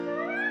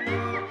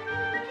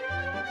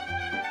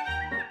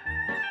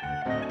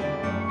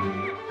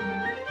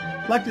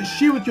like to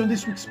share with you in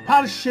this week's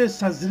Parsha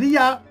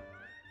Sazria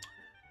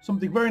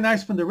something very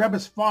nice from the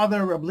Rebbe's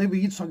father, Rabbi Levi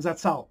Yitzchak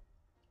Zatzal.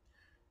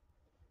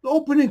 The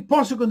opening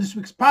pasuk on this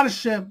week's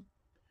Parsha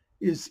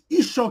is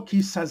Isha ki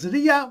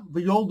Sazria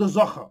v'yolda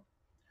zocha,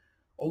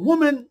 a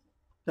woman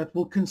that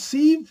will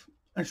conceive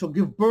and shall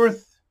give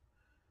birth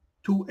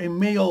to a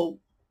male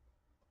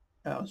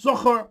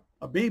zocher,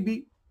 a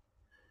baby.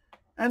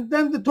 And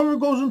then the Torah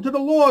goes into the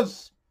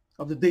laws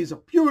of the days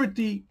of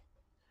purity.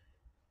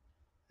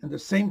 And the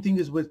same thing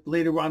is with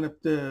later on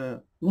if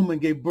the woman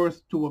gave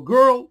birth to a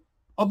girl,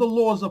 other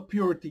laws of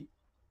purity.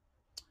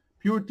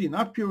 Purity,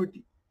 not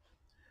purity.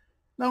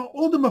 Now,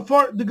 all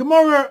the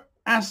Gemara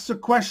asks a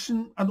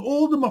question, and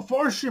all the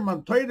Mefarshim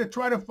and Torah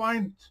try to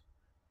find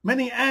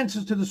many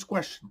answers to this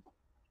question.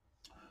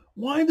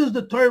 Why does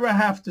the Torah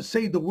have to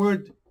say the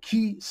word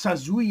ki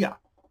sazria,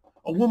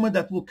 a woman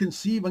that will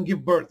conceive and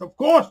give birth? Of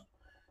course,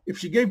 if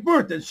she gave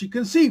birth, then she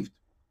conceived.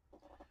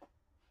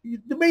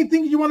 The main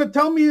thing you want to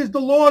tell me is the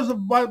laws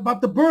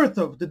about the birth,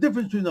 of the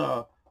difference between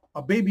a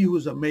baby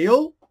who's a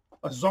male,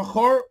 a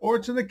zochar, or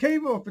it's in a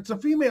keva, if it's a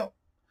female.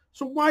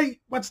 So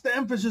what's the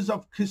emphasis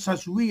of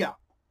kisazria?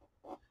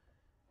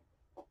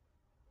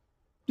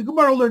 The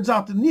Gemara learns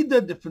out the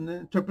nida, different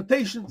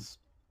interpretations.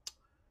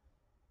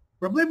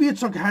 Rabbi Levi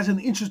Yitzchak has an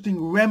interesting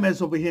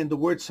remez over here in the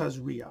word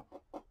sazria.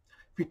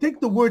 If you take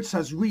the word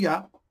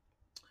sazria,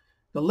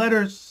 the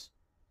letters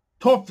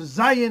Tov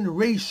Zayin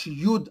Reish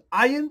Yud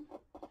Ayin,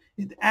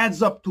 it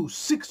adds up to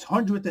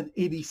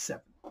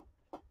 687.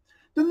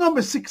 The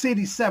number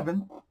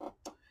 687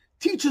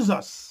 teaches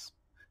us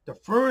the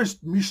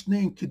first Mishnah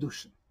in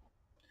Kiddushin,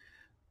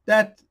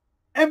 that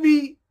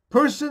every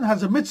person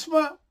has a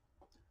mitzvah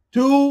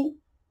to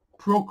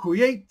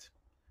procreate,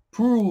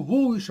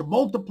 you should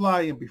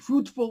multiply and be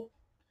fruitful,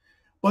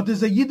 but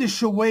there's a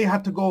Yiddish way how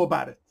to go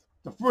about it.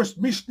 The first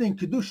Mishnah in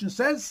Kiddushin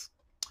says,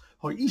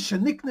 Ha'isha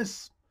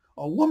niknes,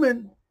 a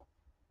woman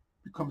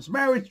becomes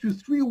married through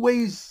three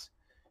ways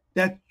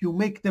that you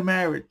make the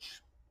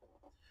marriage.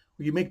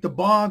 You make the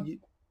bond,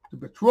 the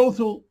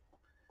betrothal.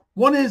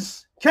 One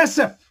is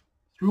kesef,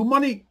 through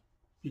money.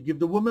 You give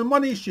the woman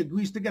money, she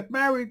agrees to get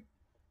married,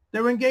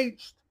 they're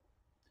engaged.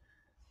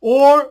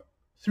 Or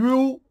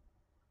through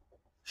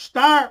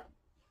shtar,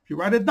 if you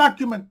write a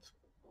document.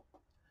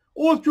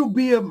 Or through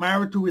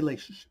marital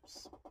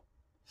relationships.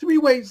 Three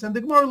ways, and the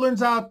Gemara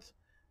learns out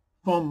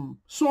from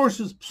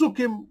sources,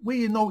 psukim, where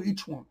you know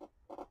each one.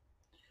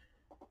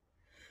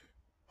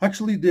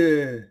 Actually,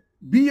 the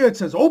Bia, it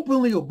says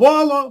openly,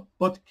 Ubala,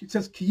 but it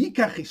says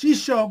Kiyika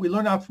Chishisha. We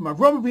learn out from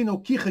Avram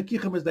Avinu, Kicha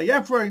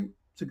Mezdayefrain,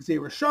 it's a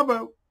Gzeira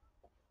Shava.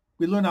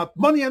 We learn out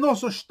money and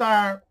also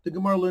shtar. The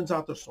Gemara learns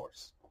out the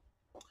source.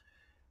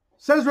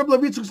 Says Rabbi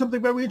Levi Yitzchak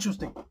something very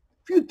interesting.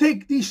 If you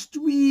take these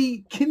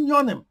three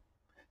kinyonim,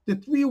 the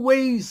three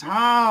ways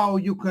how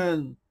you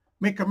can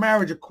make a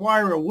marriage,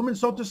 acquire a woman,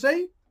 so to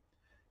say,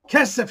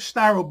 Kesef,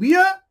 shtar,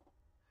 Ubia,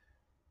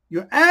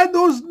 you add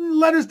those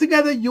letters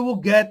together, you will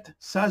get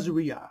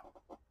Sazria.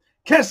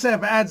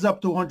 Kesef adds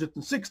up to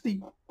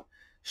 160.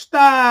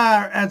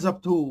 Shtar adds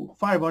up to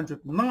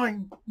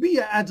 509.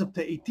 Bia adds up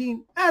to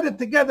 18. Add it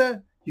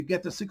together, you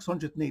get to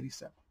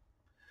 687.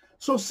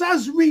 So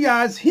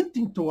Sazria is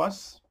hinting to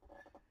us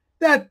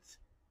that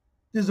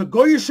there's a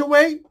Goyish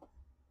way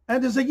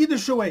and there's a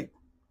Yiddish way.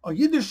 A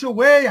Yiddish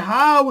way,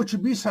 how it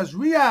should be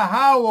Sazria,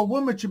 how a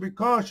woman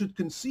should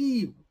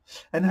conceive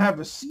and have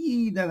a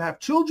seed and have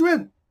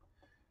children.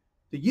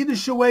 The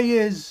Yiddish way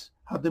is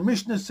how the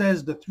Mishnah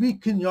says the three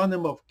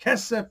kinyonim of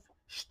Kesef,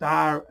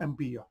 Shtar, and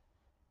Bia.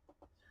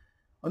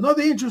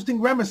 Another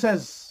interesting remez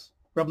says,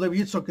 Rabbi Levi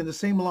Yitzchak, in the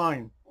same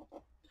line.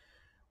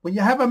 When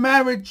you have a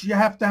marriage, you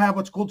have to have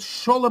what's called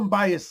Sholem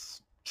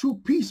Bayis, true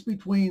peace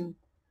between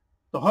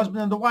the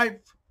husband and the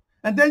wife.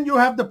 And then you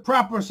have the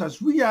proper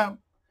Sazria,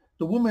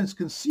 the woman's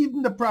conceived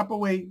in the proper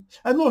way,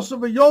 and also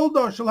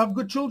V'yolda shall have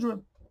good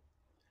children.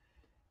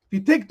 If you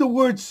take the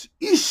words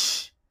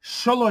Ish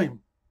Shalom,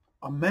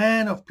 a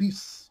man of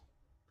peace.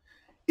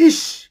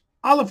 Ish,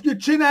 Aleph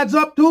Yud Shin adds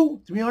up to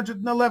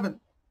 311.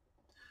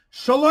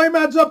 Shalom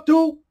adds up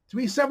to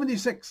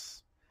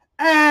 376.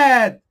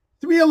 Add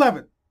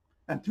 311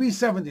 and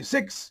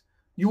 376,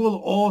 you will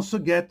also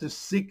get to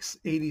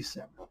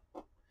 687.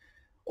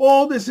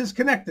 All this is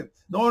connected.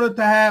 In order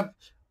to have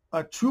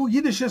a true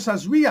Yiddish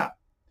Sazria,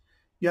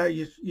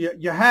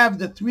 you have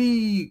the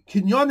three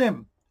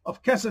kinyonim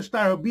of Kesef,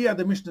 Shtar, Bia,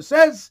 the Mishnah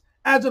says,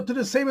 adds up to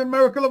the same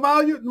numerical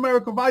value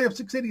of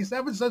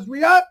 687, says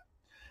Riyah,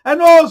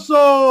 and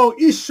also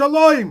Ish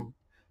Shalom,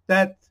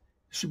 that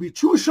should be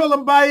true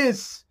Shalom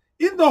Bayis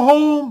in the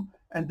home,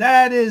 and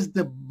that is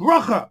the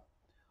bracha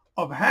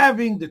of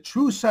having the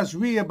true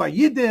Sazria by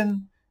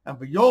Yidden and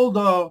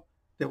V'yolda.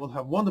 They will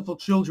have wonderful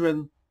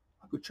children.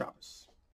 Good Shabbos.